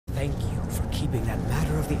keeping that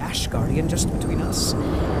matter of the Ash Guardian just between us.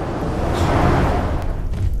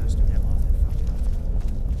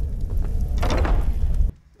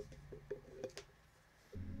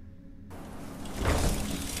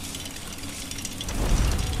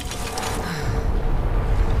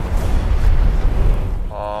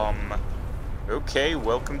 Okay,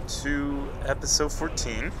 welcome to episode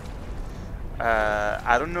 14.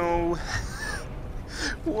 I don't know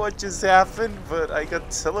what just happened, but I got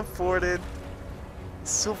teleported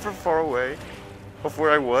super far away of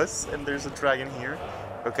where I was, and there's a dragon here.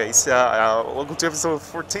 Okay, so welcome to episode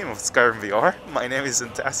 14 of Skyrim VR. My name is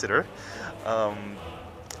Anticitor.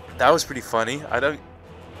 That was pretty funny. I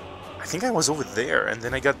think I was over there, and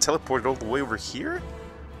then I got teleported all the way over here?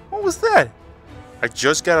 What was that? I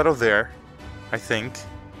just got out of there, I think.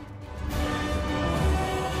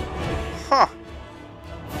 Huh.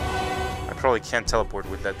 I probably can't teleport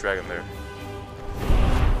with that dragon there.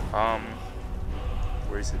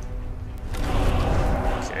 Where is it?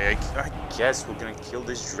 Okay, I guess we're gonna kill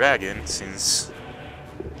this dragon since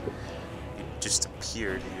it just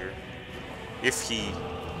appeared here. If he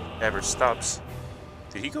ever stops.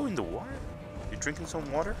 Did he go in the water? You drinking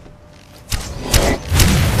some water?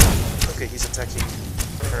 Okay, he's attacking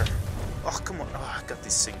her. Oh, come on. Oh, I got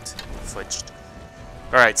this synced. Fudged.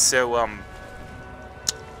 Alright, so,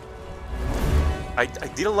 I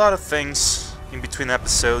did a lot of things in between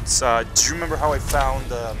episodes. Do you remember how I found,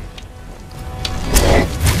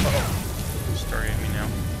 starting at me now.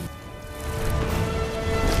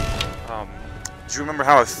 Do you remember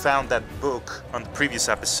how I found that book on the previous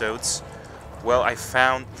episodes? Well, I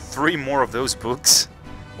found 3 more of those books.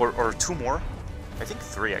 Or 2 more. I think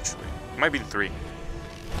 3, actually. It might be 3.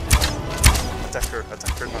 Attack her, not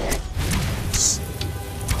me.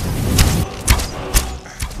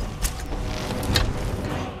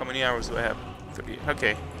 How many hours do I have? 3.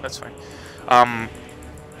 Okay, that's fine.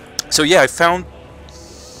 So yeah, I found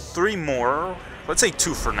 3 more. Let's say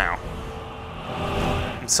 2 for now.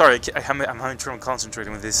 I'm sorry, I'm having trouble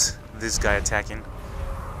concentrating with this guy attacking.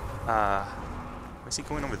 Where's he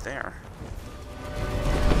going over there?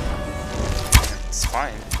 It's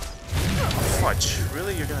fine. Oh, fudge.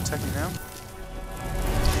 Really? You're gonna attack me now?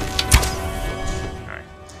 Alright.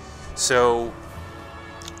 So,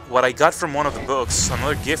 what I got from one of the books,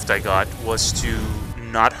 another gift I got, was to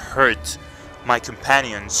not hurt my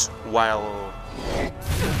companions while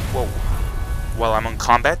I'm on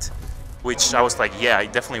combat. Which I was like, yeah, I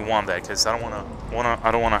definitely want that, because I don't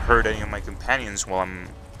wanna hurt any of my companions while I'm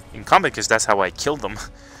in combat, because that's how I killed them,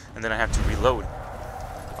 and then I have to reload.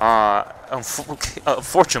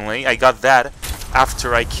 Unfortunately, I got that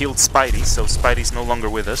after I killed Spidey, so Spidey's no longer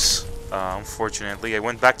with us. Unfortunately, I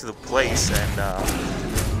went back to the place and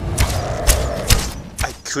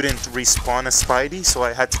I couldn't respawn as Spidey, so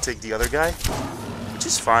I had to take the other guy, which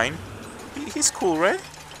is fine. He's cool, right?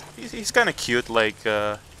 He's kind of cute, like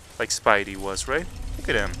Spidey was, right? Look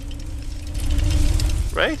at him,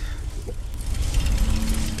 right?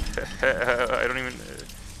 I don't even.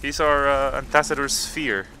 He's our Anticitor's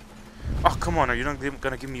sphere. Oh, come on, are you not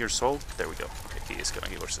gonna give me your soul? There we go. Okay, he is gonna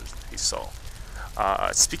give us his soul.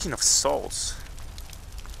 Speaking of souls,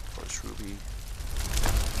 Force Ruby.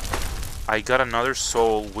 I got another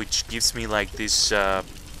soul which gives me like this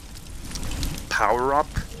power up.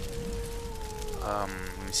 Let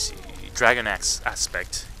me see. Dragon Axe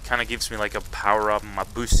aspect. Kinda gives me like a power up, my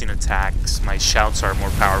boosting attacks, my shouts are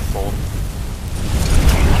more powerful.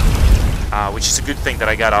 Which is a good thing that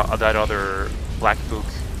I got that other black book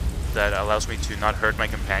that allows me to not hurt my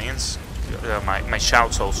companions. My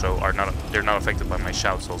shouts also are they're not affected by my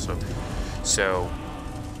shouts also. So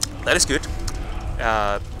that is good.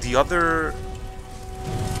 The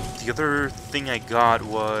other thing I got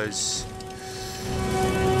was,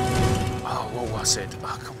 oh, what was it?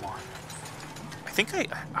 Oh, come on. I think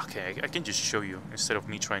I can just show you instead of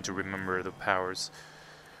me trying to remember the powers.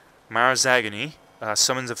 Mara's Agony.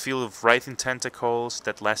 Summons a field of writhing tentacles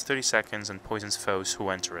that lasts 30 seconds and poisons foes who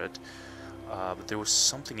enter it. But there was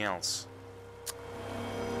something else.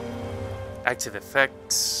 Active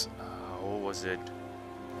effects. What was it?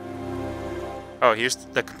 Oh, here's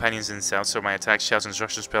the companions in south. So my attack, shouts, and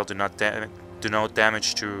instruction spell do no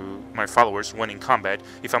damage to my followers when in combat.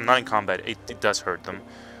 If I'm not in combat, it does hurt them.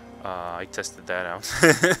 I tested that out.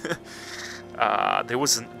 There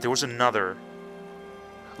was another.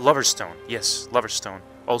 Lover's Stone. Yes, Lover's Stone.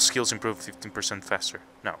 All skills improve 15% faster.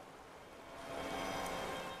 No.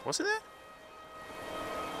 Was it that?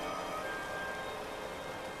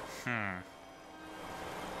 I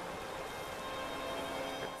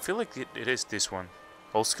feel like it is this one.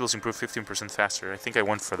 All skills improve 15% faster. I think I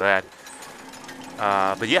went for that.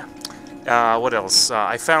 But yeah. What else?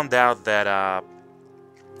 I found out that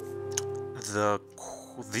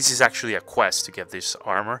this is actually a quest to get this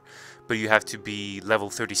armor, but you have to be level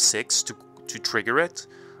 36 to trigger it.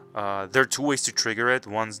 There are two ways to trigger it.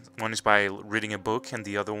 One is by reading a book, and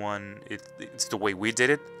the other one it's the way we did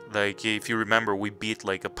it. Like, if you remember, we beat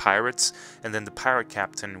like a pirates, and then the pirate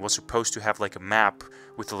captain was supposed to have like a map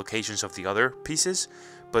with the locations of the other pieces.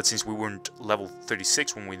 But since we weren't level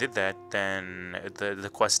 36 when we did that, then the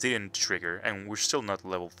quest didn't trigger, and we're still not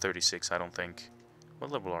level 36, I don't think.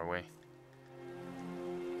 What level are we?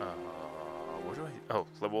 What do I? Oh,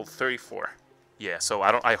 level 34. Yeah, so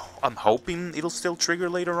I'm hoping it'll still trigger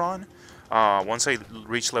later on. Once I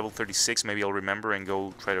reach level 36, maybe I'll remember and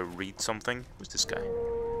go try to read something. Who's this guy?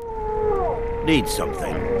 Need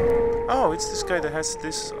something? Oh, it's this guy that has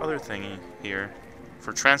this other thingy here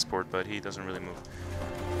for transport, but he doesn't really move.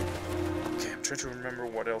 Okay, I'm trying to remember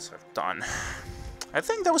what else I've done. I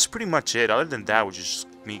think that was pretty much it. Other than that, was just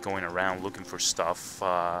me going around looking for stuff.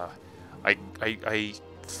 I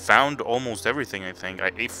found almost everything, I think.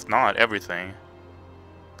 If not everything.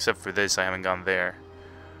 Except for this, I haven't gone there.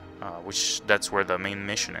 Which, that's where the main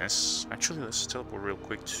mission is. Actually, let's teleport real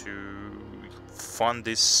quick to fund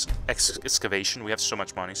this excavation. We have so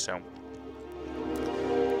much money, so...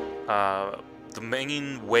 the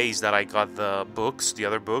main ways that I got the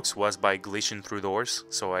other books, was by glitching through doors.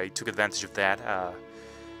 So I took advantage of that.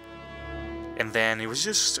 And then it was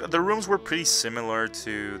just... the rooms were pretty similar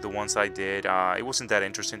to the ones I did. It wasn't that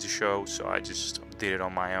interesting to show, so I just did it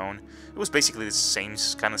on my own. It was basically the same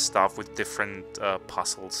kind of stuff with different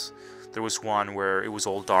puzzles. There was one where it was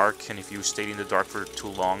all dark, and if you stayed in the dark for too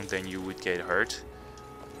long, then you would get hurt.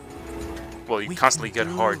 Well, you constantly get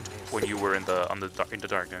hurt when you were in the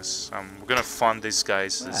darkness. We're gonna fund these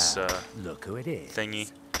guys this look who it is.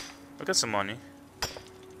 thingy. I got some money.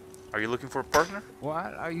 Are you looking for a partner?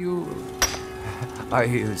 What are you? Are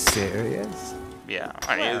you serious? Yeah,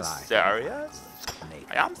 are you serious?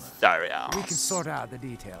 I am serious. We can sort out the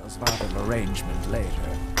details of our arrangement later.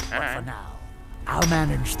 But for now, I'll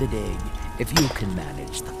manage the dig if you can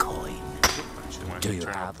manage the coin. Do you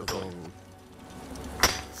have the gold?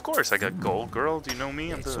 Of course I got gold, girl. Do you know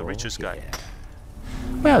me? I'm the richest guy.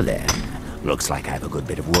 Well then, looks like I have a good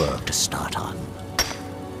bit of work to start on.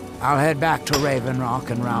 I'll head back to Raven Rock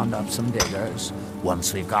and round up some diggers.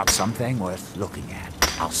 Once we've got something worth looking at,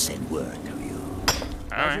 I'll send word to you.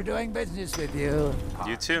 Pleasure doing business with you.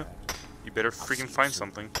 You too. You better freaking find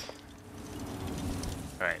something.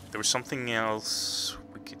 Alright, there was something else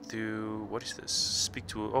we could do. What is this? Speak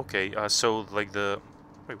to... okay, so like the...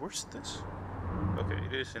 wait, where's this? Okay,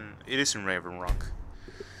 it is in Raven Rock.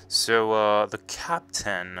 So, the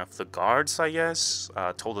captain of the guards, I guess,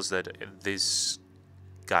 told us that this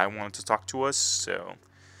guy wanted to talk to us, so...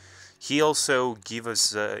 he also gave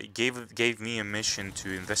us gave me a mission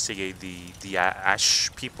to investigate the ash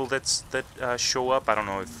people that show up. I don't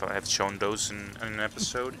know if I have shown those in an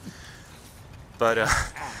episode, but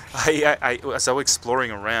as I was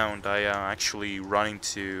exploring around, I actually ran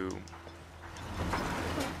into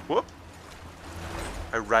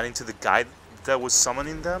I ran into the guy that was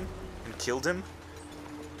summoning them and killed him.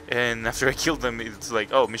 And after I killed them, it's like,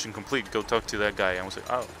 oh, mission complete. Go talk to that guy. And I was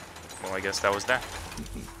like, oh, well, I guess that was that.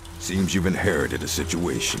 Seems you've inherited a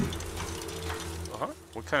situation. Uh-huh.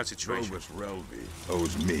 What kind of situation? Provost Relby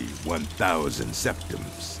owes me 1,000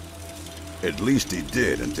 septims. At least he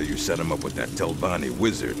did until you set him up with that Telvanni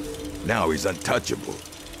wizard. Now he's untouchable.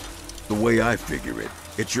 The way I figure it,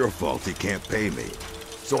 it's your fault he can't pay me.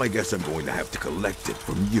 So I guess I'm going to have to collect it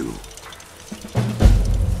from you.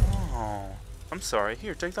 Oh, I'm sorry.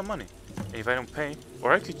 Here, take the money. If I don't pay,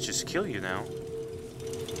 or I could just kill you now.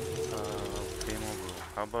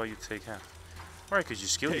 How about you take half? Or I could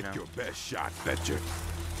just kill you now. Take your best shot, Fetcher.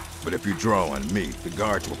 But if you draw on me, the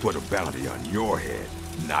guards will put a bounty on your head,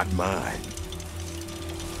 not mine.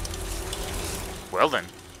 Well then.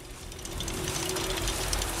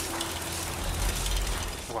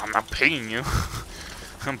 Well, I'm not paying you.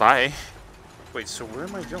 Bye. Wait, so where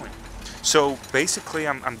am I going? So basically,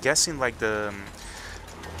 I'm guessing like the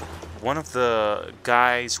one of the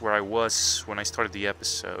guys where I was when I started the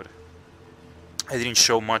episode. I didn't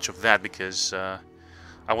show much of that because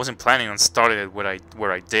I wasn't planning on starting it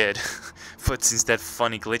where I did, but since that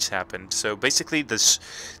funny glitch happened, so basically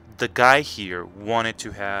the guy here wanted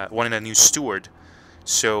a new steward,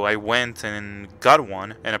 so I went and got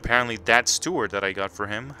one, and apparently that steward that I got for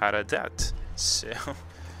him had a debt, so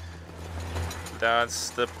that's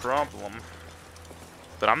the problem.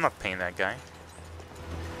 But I'm not paying that guy.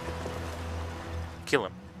 Kill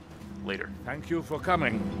him later. Thank you for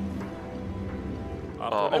coming.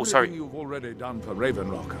 After oh, sorry. everything you've already done for Raven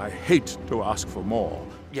Rock, I hate to ask for more.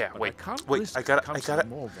 Yeah, but wait, I can't wait, risk I gotta Councillor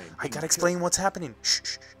Morvain I being gotta explain what's happening. Shh,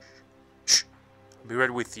 shh, shh. I'll be right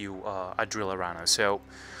with you, Adril Arana. So,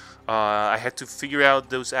 I had to figure out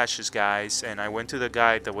those ashes guys, and I went to the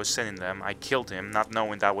guy that was sending them. I killed him, not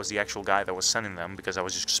knowing that was the actual guy that was sending them, because I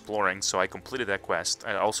was just exploring, so I completed that quest.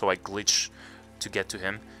 And also, I glitched to get to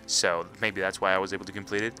him, so maybe that's why I was able to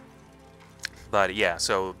complete it. But yeah,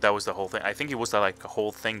 so that was the whole thing. I think it was like a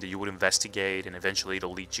whole thing that you would investigate, and eventually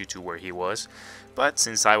it'll lead you to where he was. But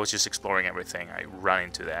since I was just exploring everything, I ran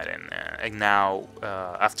into that, and now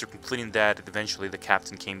after completing that, eventually the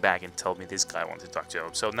captain came back and told me this guy wanted to talk to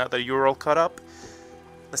him. So now that you're all caught up,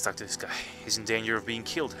 let's talk to this guy. He's in danger of being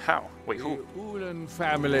killed. How? Wait, who? The Ulan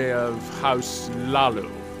family of House Lalu,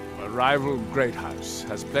 a rival great house,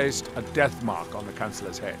 has placed a death mark on the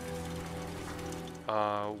Councillor's head.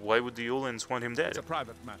 Why would the Ulans want him dead? It's a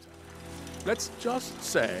private matter. Let's just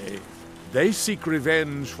say they seek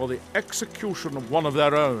revenge for the execution of one of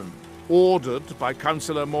their own, ordered by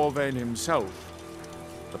Councillor Morvain himself.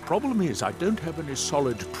 The problem is I don't have any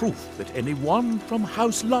solid proof that anyone from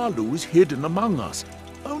House Lalu is hidden among us.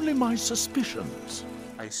 Only my suspicions.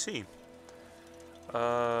 I see.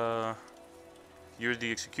 You're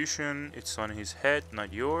the execution. It's on his head,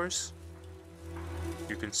 not yours.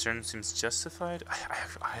 Your concern seems justified.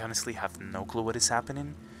 I honestly have no clue what is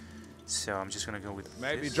happening, so I'm just gonna go with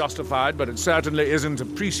Maybe this. justified, but it certainly isn't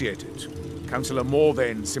appreciated. Councillor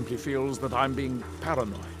Morvain simply feels that I'm being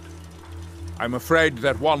paranoid. I'm afraid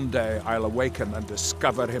that one day I'll awaken and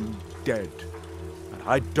discover him dead. And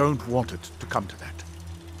I don't want it to come to that.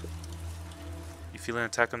 You feel an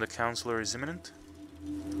attack on the Counselor is imminent?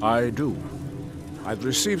 I do. I've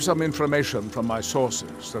received some information from my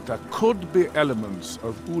sources that there could be elements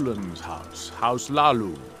of Ulan's house, House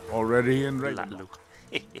Lalu, already in Raven Rock.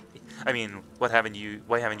 I mean, why haven't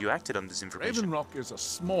you acted on this information? Raven Rock is a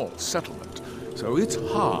small settlement, so it's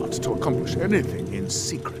hard to accomplish anything in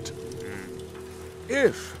secret.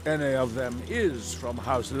 If any of them is from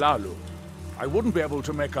House Lalu, I wouldn't be able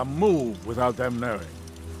to make a move without them knowing.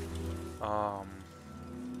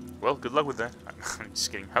 Well, good luck with that. I'm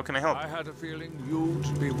just kidding. How can I help? I had a feeling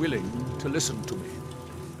you'd be willing to listen to me.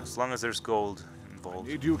 As long as there's gold I involved.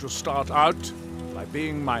 need you to start out by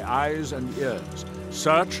being my eyes and ears.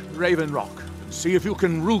 Search Raven Rock and see if you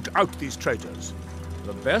can root out these traitors.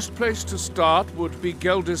 The best place to start would be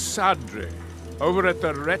Geldis Sadri, over at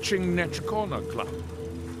the Retching Netch Corner Club.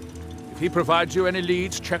 If he provides you any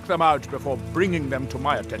leads, check them out before bringing them to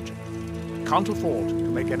my attention. I can't afford to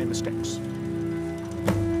make any mistakes.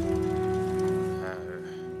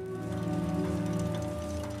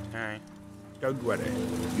 Alright. Don't worry.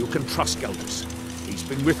 You can trust Geldis. He's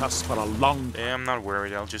been with us for a long time. Yeah, I'm not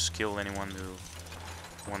worried. I'll just kill anyone who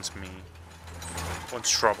wants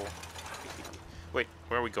trouble. Wait,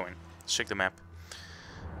 where are we going? Let's check the map.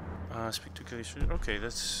 Speak to Glacier. Okay,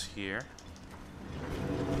 that's here.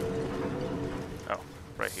 Oh,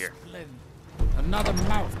 right here. Another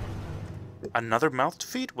mouth. Another mouth to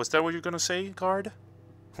feed? Was that what you're gonna say, guard?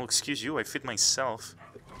 Well, excuse you, I feed myself.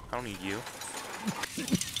 I don't need you.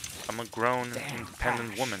 I'm a grown,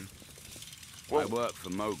 independent woman. I work for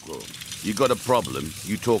Mogul. You got a problem,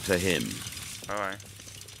 you talk to him. Alright.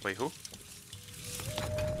 Wait, who?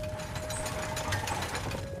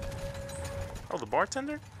 Oh, the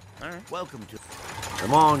bartender? Alright. Welcome to... The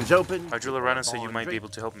mine's open. Adril Arana said you might be able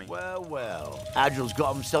to help me. Well, well. Adril's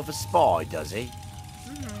got himself a spy, does he?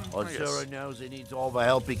 I'm I sure guess. he knows he needs all the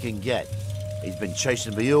help he can get. He's been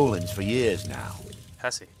chasing the Ulans for years now.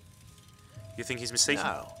 Has he? You think he's mistaken?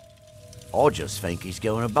 No. I just think he's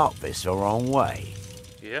going about this the wrong way.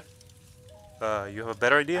 Yeah? You have a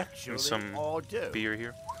better idea? Give me Actually, some I do. beer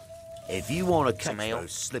here. If you want to Some catch ale?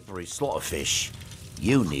 those slippery slaughterfish,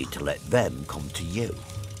 you need to let them come to you.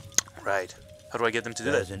 Right. How do I get them to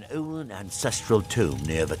do There's that? an Ulan ancestral tomb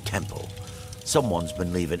near the temple. Someone's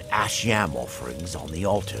been leaving ash yam offerings on the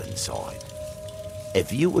altar inside.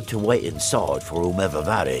 If you were to wait inside for whomever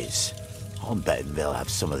that is, I'm betting they'll have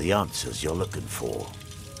some of the answers you're looking for.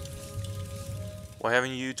 Why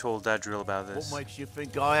haven't you told Adril about What this? makes you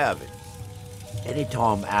think I haven't?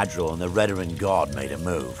 Anytime Adril and the Redarin Guard made a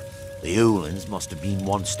move, the Ulans must have been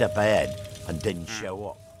one step ahead and didn't show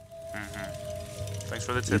up. Thanks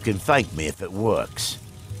for the You tip. can thank me if it works.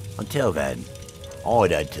 Until then,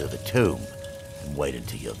 I'd head to the tomb and wait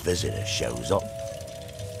until your visitor shows up.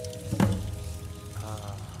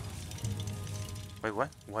 Wait, what?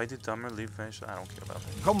 Why did Dahmer leave Vash? I don't care about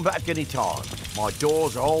that. Come back anytime. My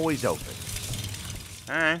doors are always open.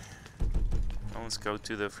 Alright. Well, let's go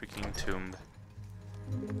to the freaking tomb.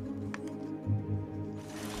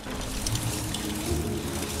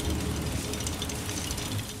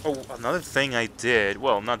 Oh, another thing I did,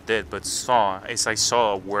 well, not did, but saw, is I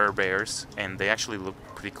saw werebears, and they actually look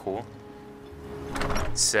pretty cool.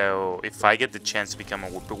 So, if I get the chance to become a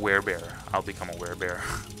werebear, I'll become a werebear,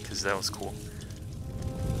 because that was cool.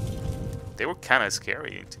 They were kind of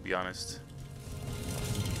scary, to be honest.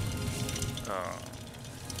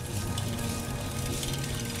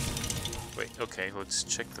 Wait, okay, let's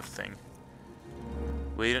check the thing.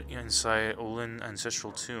 Wait inside Olin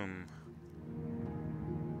Ancestral Tomb.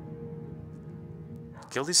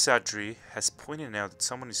 Gildy Sadri has pointed out that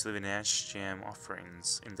someone is leaving ash jam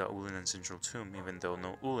offerings in the Olin Ancestral Tomb, even though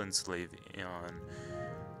no Ulins live on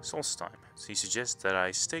Solstheim. So he suggests that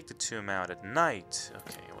I stake the tomb out at night.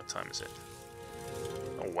 Okay, what time is it?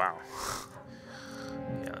 Oh, wow.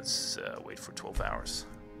 Yeah, let's wait for 12 hours.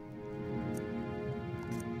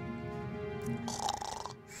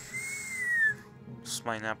 It's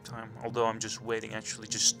my nap time. Although I'm just waiting, actually,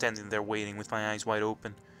 just standing there waiting with my eyes wide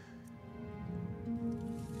open.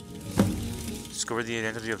 Discover the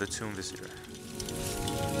identity of the tomb visitor.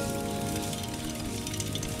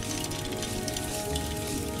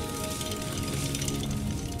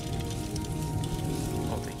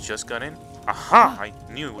 Oh, they just got in? Aha! I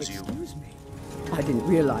knew it was you. Excuse me. I didn't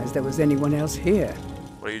realize there was anyone else here.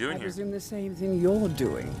 What are you doing I here? presume the same thing you're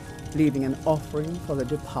doing, leaving an offering for the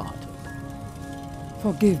departed.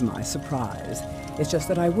 Forgive my surprise. It's just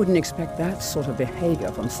that I wouldn't expect that sort of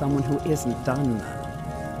behavior from someone who isn't done well.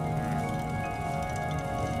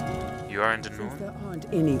 You are in the Since North? there aren't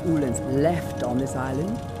any Ulans left on this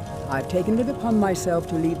island, I've taken it upon myself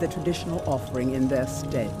to leave the traditional offering in their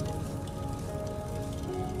stead.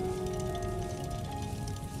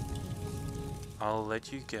 I'll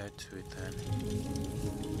let you get to it then.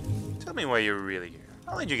 Tell me why you're really here.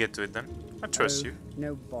 I'll let you get to it then. I trust you.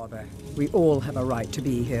 No bother. We all have a right to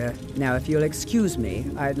be here. Now, if you'll excuse me,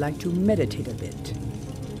 I'd like to meditate a bit.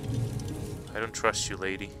 I don't trust you,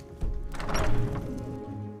 lady.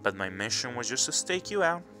 But my mission was just to stake you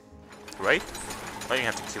out. Right? I didn't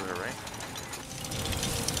have to kill her, right?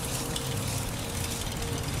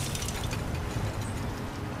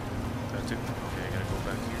 That's it. Okay, I gotta go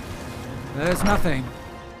back here. There's nothing.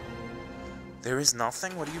 There is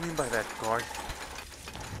nothing? What do you mean by that, guard?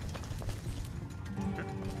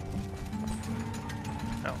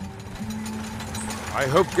 Oh. I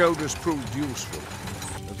hope Gelders proved useful.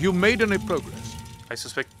 Have you made any progress? I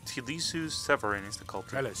suspect Tilisu Severin is the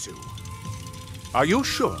culprit. Telisu. Are you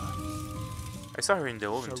sure? I saw her in the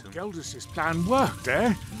Olin So tomb. Gelders' plan worked,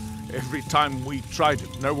 eh? Every time we tried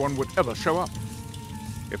it, no one would ever show up.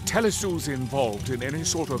 If Telisu's involved in any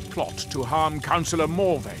sort of plot to harm Councillor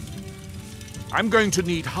Morvain, I'm going to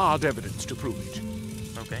need hard evidence to prove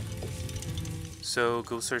it. Okay. So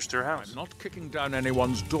go search their house. I'm not kicking down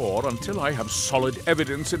anyone's door until I have solid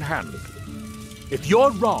evidence in hand. If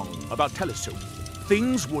you're wrong about Telisu,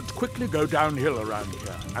 things would quickly go downhill around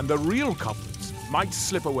here, and the real culprits might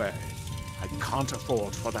slip away. I can't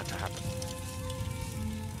afford for that to happen.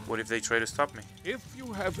 What if they try to stop me? If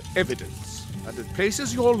you have evidence and it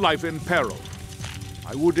places your life in peril,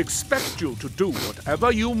 I would expect you to do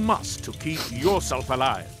whatever you must to keep yourself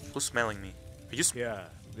alive. Who's smelling me? Are you Yeah,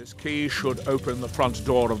 this key should open the front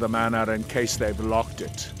door of the manor in case they've locked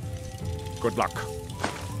it. Good luck.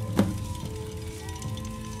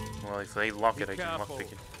 Well, if they lock it, I can careful.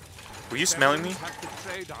 lockpick it. Were you smelling me? Have to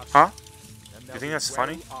trade us, Huh? and You they'll think be that's well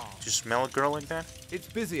funny? armed. Did you smell a girl like that? It's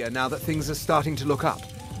busier now that things are starting to look up.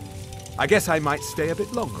 I guess I might stay a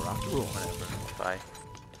bit longer after all. Bye.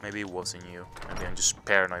 Maybe it wasn't you. Maybe I'm just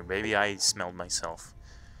paranoid. Maybe I smelled myself.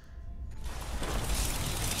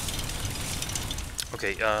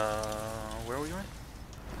 Okay, where are we going?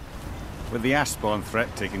 With the Ashspawn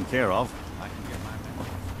threat taken care of, I can get my men.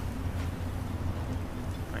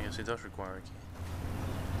 I guess it does require a key.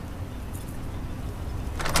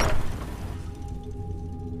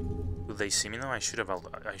 Will they see me now? I should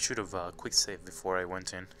have quick saved before I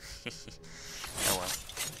went in. Oh well.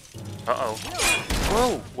 Uh-oh.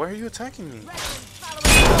 Whoa! Why are you attacking me?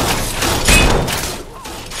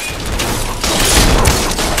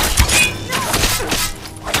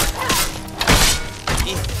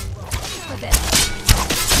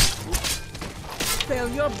 Spill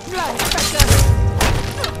your blood, Spectre!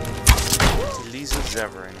 Elisa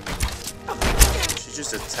Zeverin. She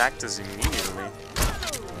just attacked us immediately.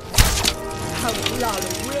 How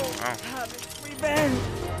Lolly will have its revenge!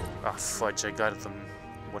 Ah, fudge, I got them.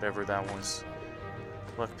 Whatever that was.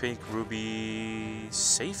 Lockpick, ruby,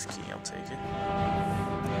 safe key, I'll take it.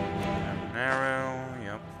 An arrow,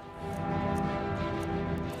 yep.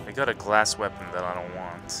 I got a glass weapon that I don't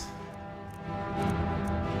want.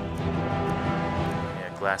 Yeah,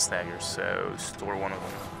 glass daggers, so store one of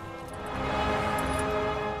them.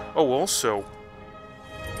 Oh, also...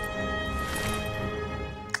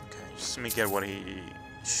 Okay, just let me get what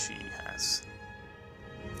she has.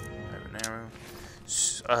 I have an arrow.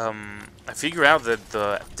 I figure out that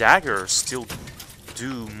the daggers still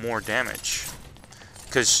do more damage.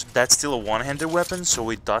 Because that's still a one-handed weapon,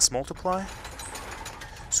 so it does multiply.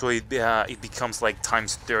 So it becomes like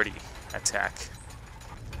times 30 attack.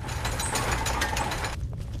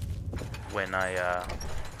 When I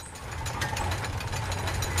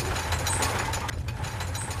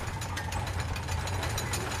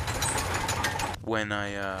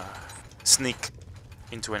sneak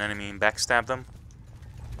into an enemy and backstab them.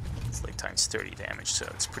 It's like times 30 damage, so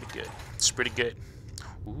it's pretty good. It's pretty good.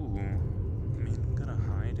 Ooh. I mean, I'm gonna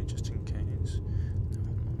hide it just in case.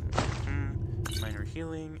 Minor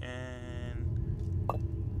healing and...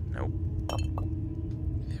 Nope.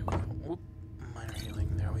 There we go. Whoop. Minor healing.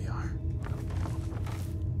 There we are.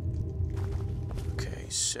 Okay,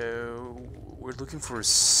 so... We're looking for a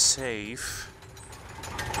safe.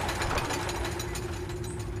 I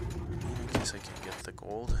guess I can get the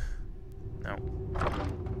gold. No.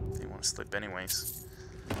 They want to slip anyways.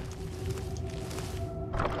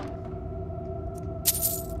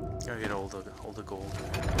 Gotta get all the gold.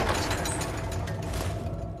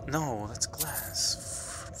 No, that's glass.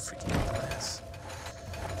 Freaking glass.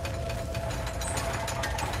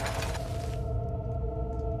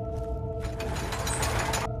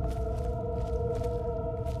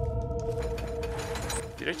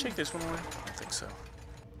 Did I check this one away? I don't think so.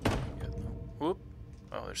 Yeah, no. Whoop.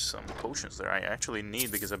 Oh, there's some potions there I actually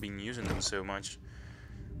need because I've been using them so much.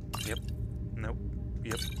 Yep. Nope.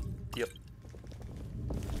 Yep. Yep.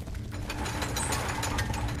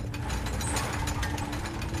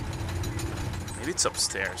 Maybe it's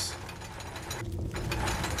upstairs.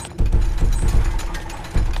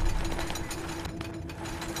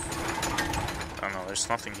 Oh no, there's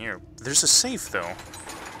nothing here. There's a safe though.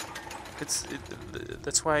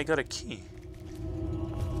 That's why I got a key.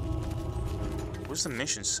 What does the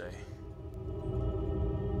mission say?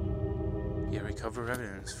 Yeah, recover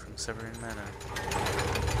evidence from Severin Manor.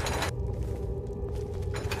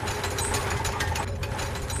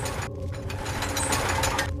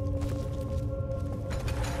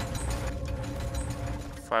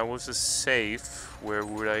 If I was a safe, where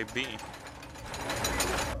would I be?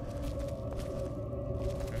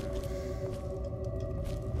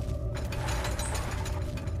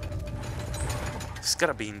 It's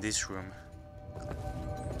gotta be in this room.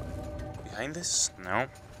 Behind this? No.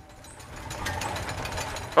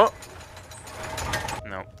 Oh!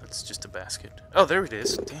 No, that's just a basket. Oh, there it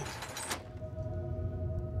is. Dang.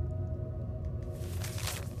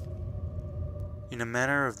 In a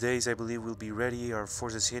matter of days, I believe we'll be ready. Our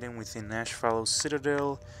forces hidden within Ashfallow's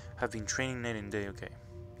citadel have been training night and day. Okay.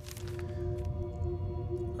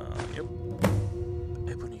 Yep.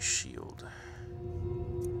 Ebony shield.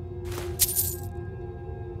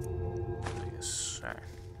 I guess. Alright.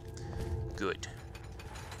 Good.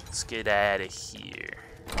 Let's get out of here.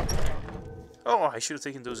 Oh, I should have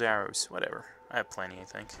taken those arrows. Whatever. I have plenty, I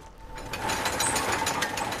think.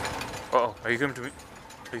 Uh-oh. Are you coming to me?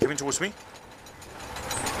 Are you coming towards me?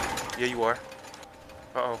 Yeah, you are.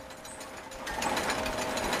 Uh-oh.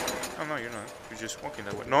 Oh, no, you're not. You're just walking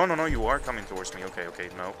that way. No, no, no, you are coming towards me. Okay, okay.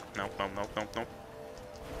 No, no, no, no, no, no.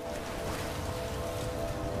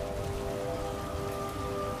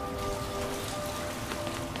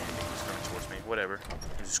 He's coming towards me. Whatever.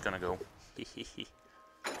 I'm just gonna go. Hehehe.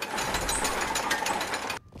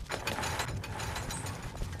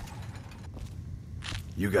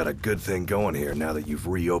 You got a good thing going here now that you've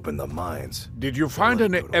reopened the mines. Did you find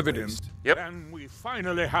any evidence? Yep. Then we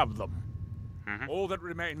finally have them. All that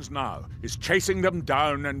remains now is chasing them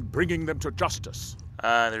down and bringing them to justice.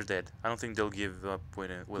 They're dead. I don't think they'll give up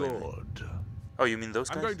willingly. Good. Oh, you mean those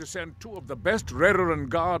guys? I'm going to send 2 of the best Rerenn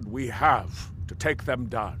guard we have to take them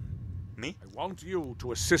down. Me? I want you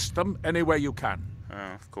to assist them any way you can.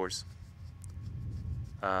 Of course.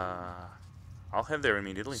 I'll head there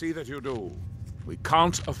immediately. See that you do. We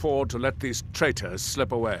can't afford to let these traitors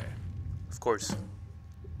slip away. Of course.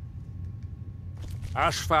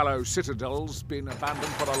 Ashfallow Citadel's been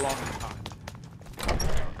abandoned for a long time.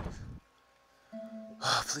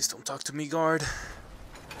 Please don't talk to me, guard.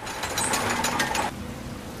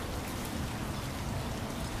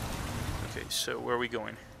 Okay, so where are we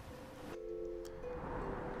going?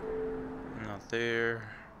 Not there.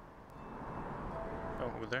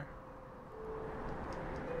 Oh, over there?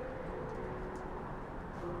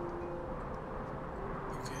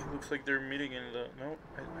 Looks like they're meeting in the... No,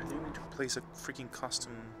 I do need to place a freaking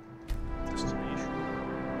custom destination.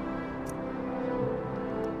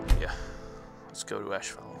 Let's go to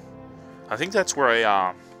Ashfall. I think that's where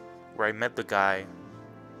I met the guy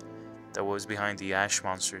that was behind the ash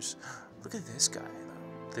monsters. Look at this guy.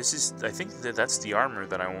 This is, I think that's the armor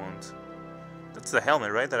that I want. That's the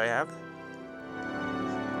helmet, right, that I have?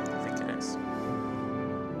 I think it is.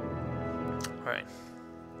 Alright.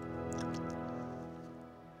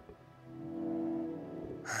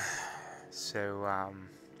 So,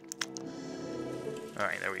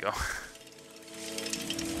 alright, there we go.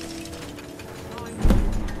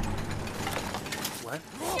 What?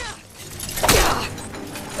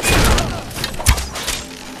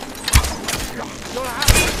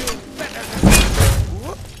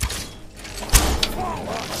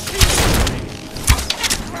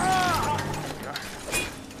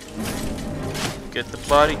 Get the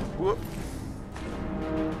body. Whoop.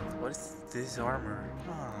 What is this armor?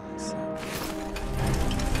 Oh, I see.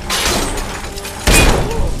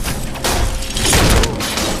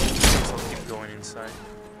 I'll keep going inside.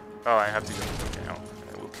 Oh, I have to go. Okay, no,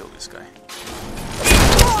 I will kill this guy.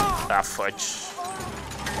 Ah, fudge.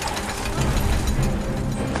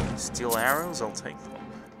 Steel arrows, I'll take them.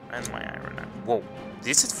 And my iron arrow. Whoa,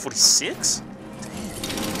 this is 46? Damn.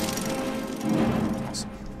 Awesome.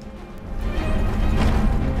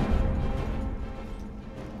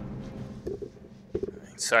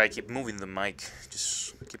 Sorry, I keep moving the mic.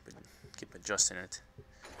 Just keep adjusting it.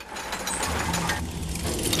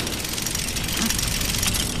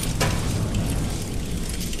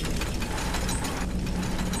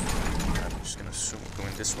 I'm just gonna assume we're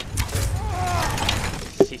going this way.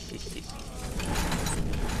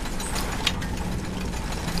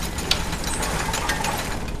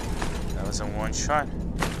 That was a one shot.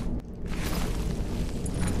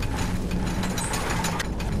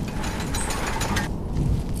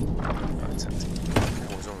 Oh, it's empty.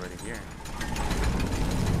 I was already here.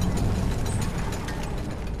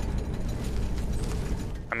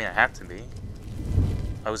 I mean, I have to be.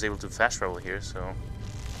 I was able to fast travel here, so.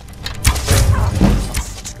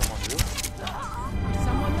 Come on, dude.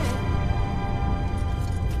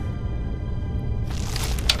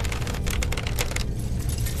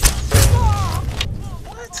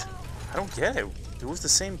 I don't get it. It was the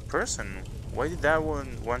same person. Why did that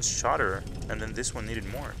one shot her and then this one needed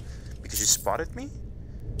more? Because she spotted me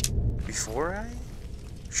before I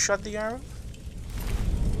shot the arrow?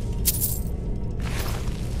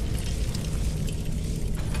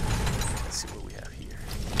 Let's see what we have here.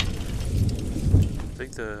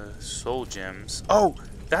 Take the soul gems. Oh,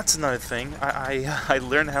 that's another thing. I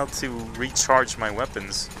learned how to recharge my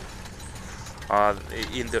weapons.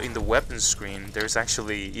 In the weapon screen, there's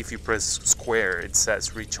actually, if you press square, it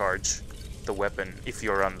says recharge the weapon if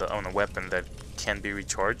you're on a weapon that can be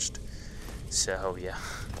recharged. So yeah.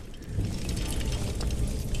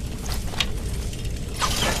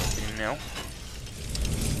 Didn't know.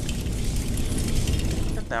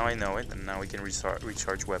 But now I know it, and now we can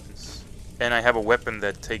recharge weapons. And I have a weapon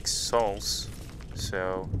that takes souls,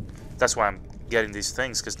 so that's why I'm getting these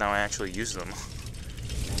things, because now I actually use them.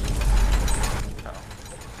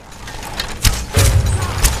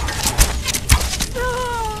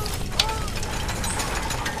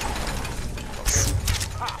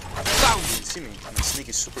 See me. My sneak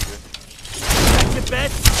is super good. Get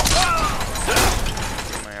bed.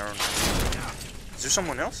 My arrow. Is there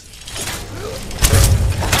someone else?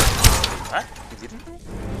 What? You didn't know?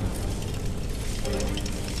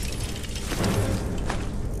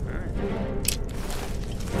 Alright.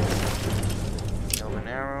 Elven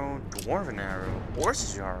arrow, dwarven arrow,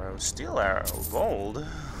 horse's arrow, steel arrow, gold.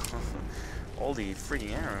 All the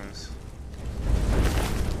freaking arrows.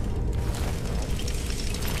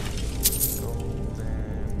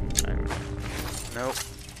 Nope.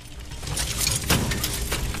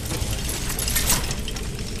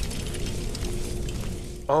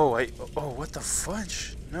 Oh, what the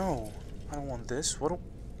fudge? No, I don't want this. What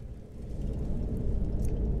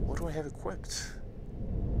do I have equipped?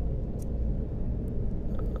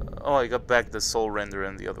 Oh, I got back the soul render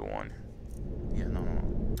and the other one. Yeah,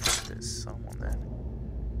 no. This, I don't want that.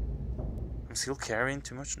 I'm still carrying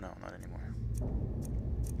too much? No, not anymore.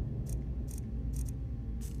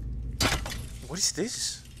 What is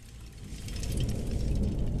this?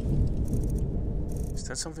 Is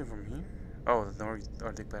that something from here? Oh, the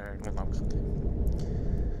Nordic barrier.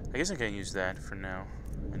 I guess I can use that for now.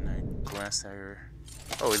 And I glass dagger.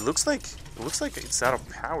 Oh, it looks like it's out of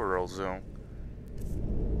power also.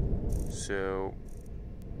 So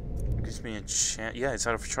it gives me a chance. Yeah, it's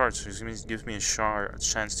out of charge. So it gives me a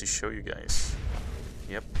chance to show you guys.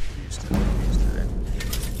 Yep, used to that.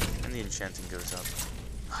 And the enchanting goes up.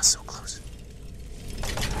 Ah, so close.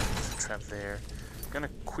 There's a trap there. gonna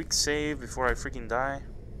quick save before I freaking die.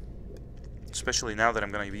 Especially now that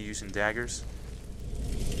I'm gonna be using daggers.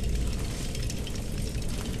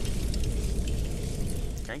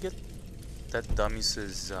 Can I get that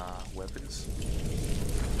dummy's weapons?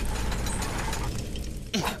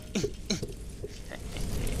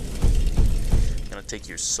 Gonna take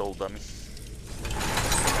your soul, dummy.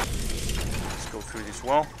 Let's go through this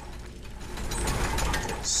wall.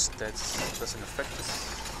 That doesn't affect us.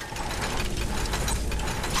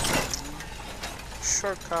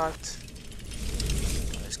 Shortcut.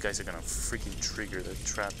 These guys are gonna freaking trigger the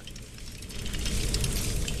trap.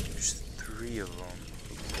 There's 3 of them.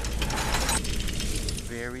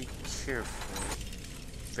 Very carefully.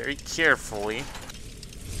 Very carefully.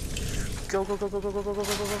 Go, go, go, go, go, go, go, go, go,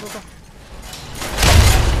 go, go, go.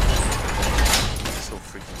 So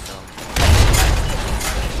freaking dumb.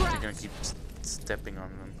 They're gonna keep stepping on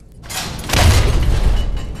them.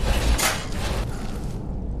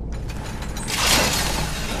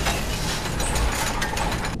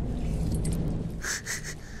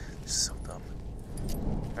 So dumb.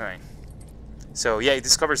 Alright. So yeah, I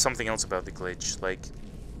discovered something else about the glitch. Like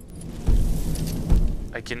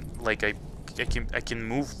I can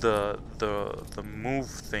move the move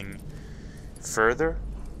thing further.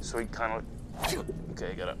 So it kinda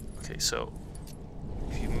okay, I gotta so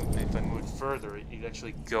if I move it further, it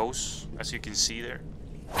actually goes, as you can see there.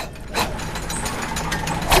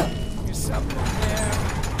 There's something there.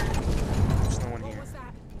 There's no one here.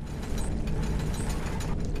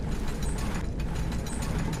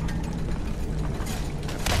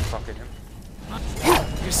 Pocket him.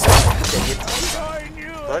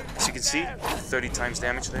 But as you can see, 30 times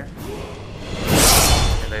damage there.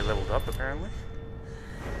 And I leveled up apparently.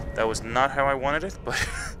 That was not how I wanted it, but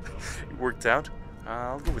it worked out.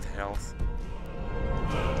 I'll go with health.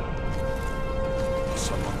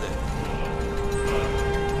 Someone there.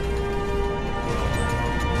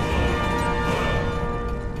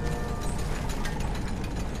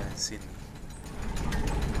 Can't see me.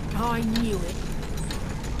 Oh, I knew it.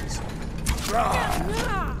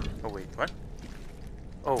 Oh wait, what?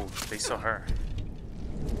 Oh, they saw her.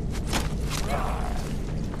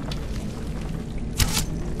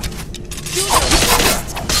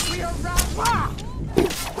 We are round.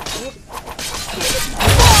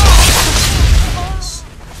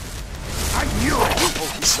 I knew it! Oh,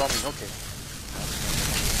 he saw me, okay.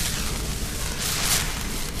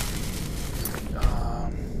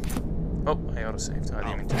 Oh, I auto-saved. I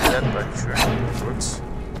didn't even do that, but sure, it works.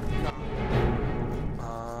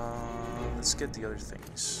 Let's get the other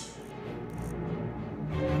things.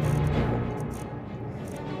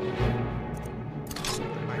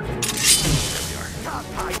 Can't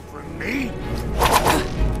hide from me!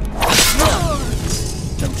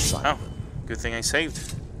 Oh, good thing I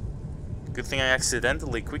saved. Good thing I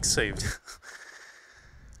accidentally quick saved.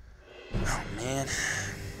 Oh man.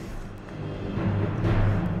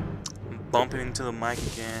 I'm bumping into the mic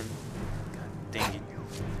again. God dang it.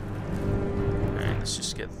 Alright, let's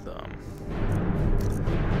just get the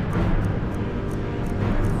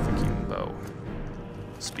freaking bow.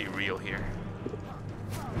 Let's be real here.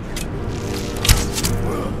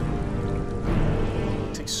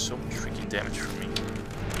 It takes so much freaking damage from me.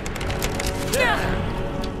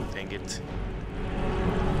 Dang it.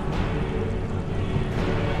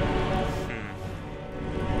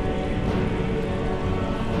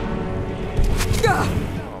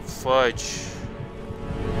 Oh, fudge.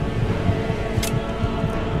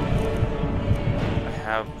 I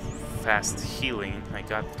have fast healing. I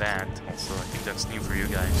got that. Also, I think that's new for you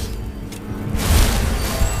guys.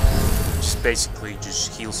 Just basically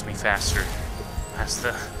just heals me faster, as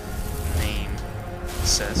the name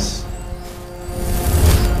says.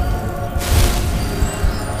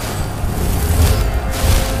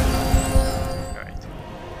 Alright.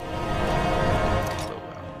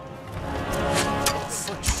 Oh,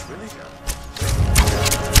 fudge, really?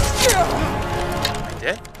 Am I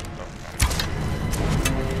dead?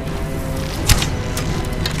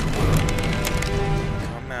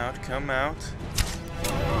 Oh, no. Come out.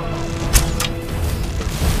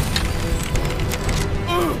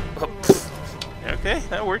 Oh, okay,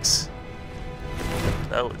 that works.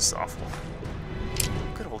 That was awful.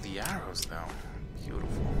 Look at all the arrows, though.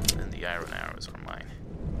 Beautiful. And the iron arrows are mine.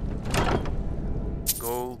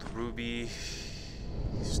 Gold, ruby.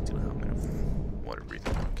 Still have a bit of water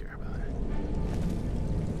breathing. I don't care about it.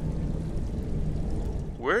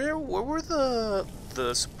 Where were the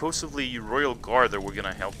supposedly royal guard that were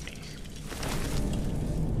gonna help me?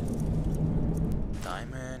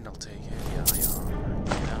 Diamond, I'll take it.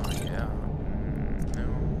 Yeah. No.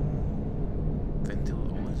 Vendil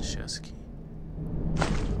Olensheski.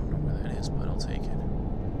 take it.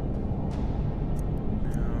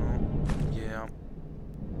 No. Yeah.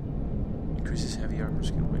 Increases heavy armor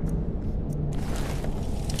skill. Wait.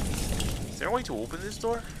 Is there a way to open this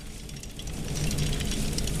door?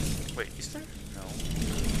 Wait, is there? No.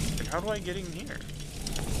 Then how do I get in here?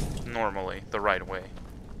 Normally, the right way.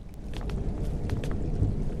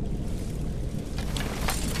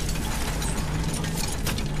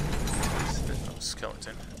 Oh,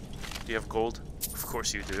 skeleton. Do you have gold? Of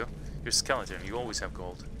course you do. You're a skeleton, you always have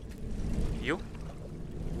gold. You?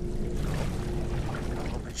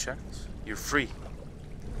 Open shackles. You're free.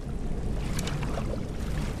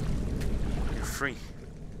 You're free.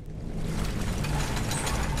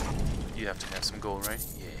 You have to have some gold, right?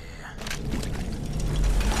 Yeah.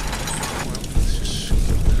 Well, let's just go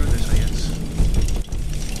through this, I guess.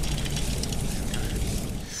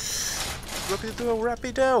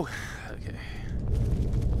 Rapido! Okay.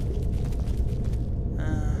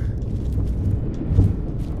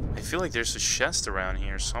 I feel like there's a chest around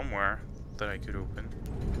here somewhere that I could open.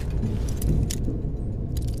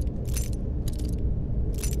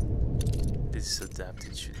 This is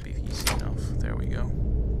adapted, should be easy enough. There we go.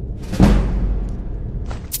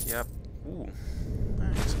 Yep. Ooh.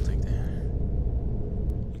 Alright, so I'll take that.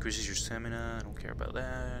 Increases your stamina. I don't care about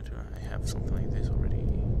that. I have something like this already.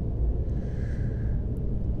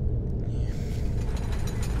 Yeah.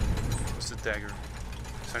 What's the dagger?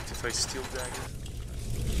 Sanctified steel dagger.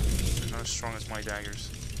 They're not as strong as my daggers.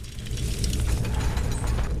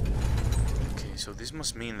 Okay, so this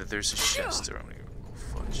must mean that there's a chest around here. Oh,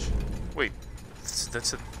 fudge. Wait.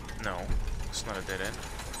 That's a... No. It's not a dead end.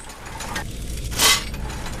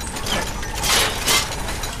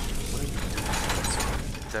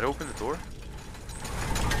 Did that open the door?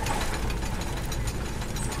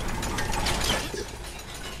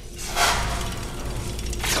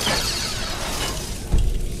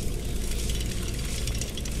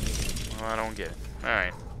 Well, I don't get it.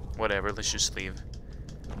 Alright. Whatever, let's just leave.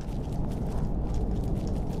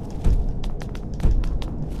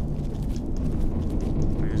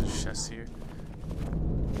 There's a chest here.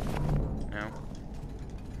 No?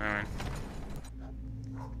 Alright.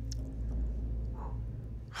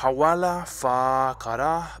 Hawala fa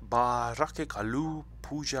kara ba rake kalu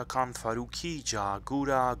puja kan faruki ja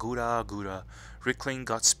gura gura gura. Rickling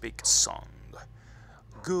got speak song.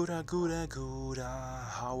 Gura gura gura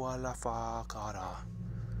hawala fa kara.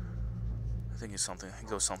 I think it's something. It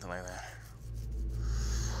goes something like that.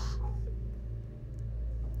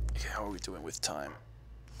 Okay, how are we doing with time?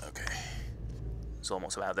 Okay, it's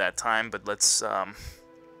almost about that time, but let's go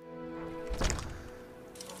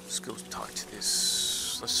talk to this.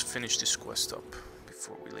 Let's finish this quest up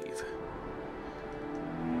before we leave.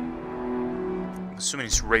 I'm assuming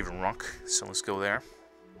it's Raven Rock, so let's go there.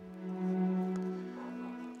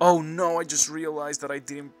 Oh no, I just realized that I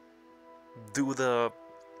didn't do the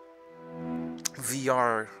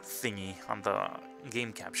VR thingy on the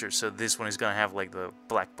game capture, so this one is gonna have like the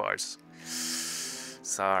black bars.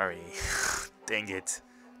 Sorry. Dang it.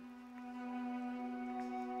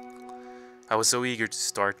 I was so eager to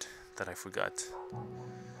start that I forgot.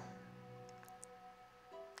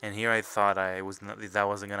 And here I thought that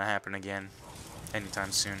wasn't gonna happen again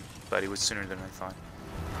anytime soon, but it was sooner than I thought.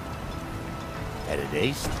 Headed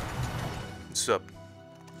east? What's up?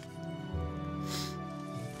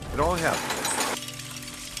 It all happened.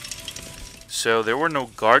 So there were no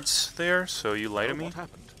guards there, so you lied to me? What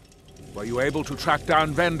happened? Were you able to track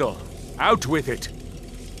down Vendel? Out with it!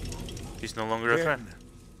 He's no longer a threat.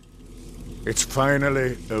 It's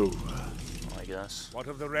finally over. I guess. What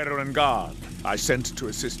of the Reverend Guard I sent to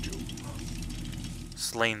assist you?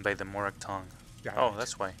 Slain by the Morak tongue. Oh,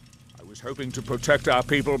 that's why. I was hoping to protect our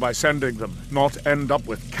people by sending them, not end up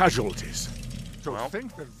with casualties. To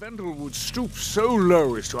think that Vendel would stoop so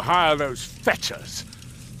low as to hire those fetchers.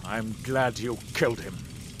 I'm glad you killed him.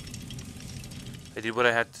 I did what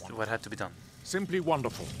had to be done. Simply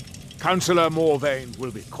wonderful. Councillor Morvain will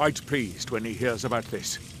be quite pleased when he hears about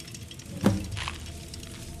this.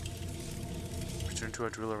 Return to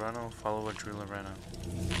Adrillerano, follow Adrillerano.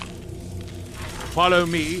 Follow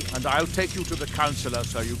me, and I'll take you to the Councillor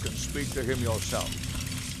so you can speak to him yourself.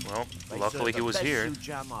 Well, luckily he was here. The best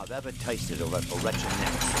jam I've ever tasted of a wretched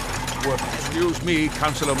neck. Excuse me,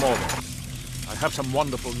 Councillor Morvain. I have some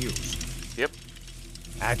wonderful news. Yep.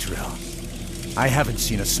 Adril, I haven't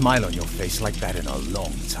seen a smile on your face like that in a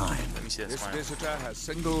long time. Let me see that This smile. visitor has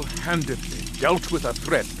single-handedly dealt with a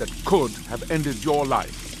threat that could have ended your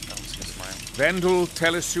life. I don't see a smile. Vendel,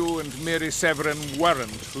 Telesue, and Miri Severin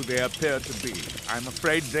weren't who they appear to be. I'm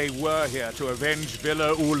afraid they were here to avenge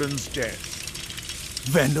Villa Ulen's death.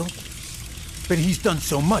 Vendel? But he's done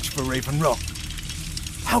so much for Raven Rock.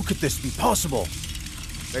 How could this be possible?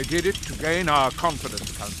 They did it to gain our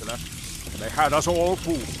confidence, Counselor. They had us all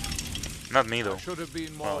fooled. Not me, though. Should have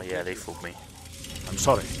been more. Oh, yeah, they fooled me. I'm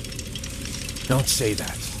sorry. Don't say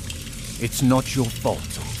that. It's not your fault,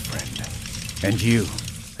 old friend. And you.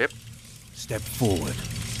 Yep. Step forward.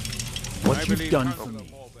 What you've done for me,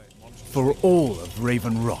 for all of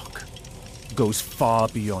Raven Rock, goes far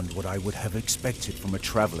beyond what I would have expected from a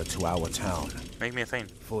traveler to our town. Make me a thing.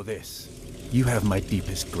 For this, you have my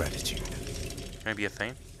deepest gratitude. Maybe a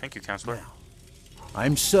thing. Thank you, Counselor. Now,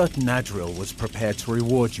 I'm certain Adril was prepared to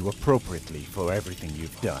reward you appropriately for everything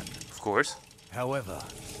you've done. Of course. However,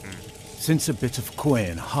 since a bit of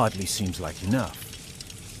coin hardly seems like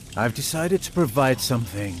enough, I've decided to provide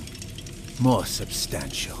something more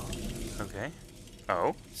substantial. Okay.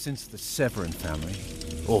 Oh? Since the Severin family,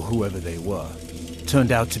 or whoever they were,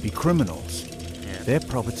 turned out to be criminals, their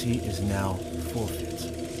property is now forfeit.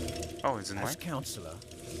 Oh, it's in mine? As Counselor,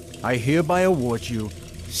 I hereby award you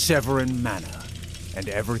Severin Manor and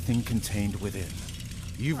everything contained within.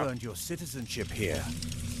 You've earned your citizenship here,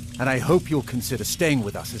 and I hope you'll consider staying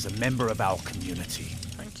with us as a member of our community.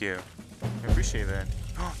 Thank you. I appreciate that.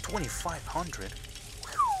 Oh, 2,500.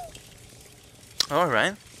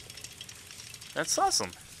 Alright. That's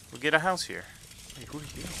awesome. We'll get a house here. Wait, who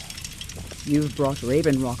is you? You've brought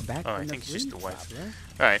Raven Rock back. Oh, I think it's just the wife.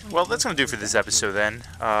 Alright, well, that's gonna do it for this episode then.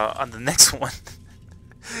 On the next one,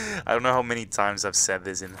 I don't know how many times I've said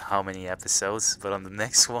this in how many episodes, but on the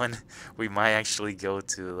next one, we might actually go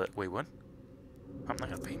to... Wait, what? I'm not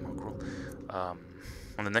gonna pay Mongrel. On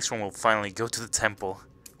the next one, we'll finally go to the temple.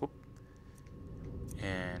 Whoop.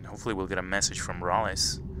 And hopefully we'll get a message from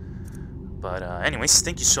Rallis. But anyways,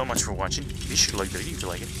 thank you so much for watching. Be sure to like the video if you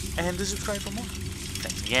like it, and to subscribe for more.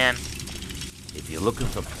 Thanks again. If you're looking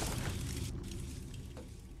for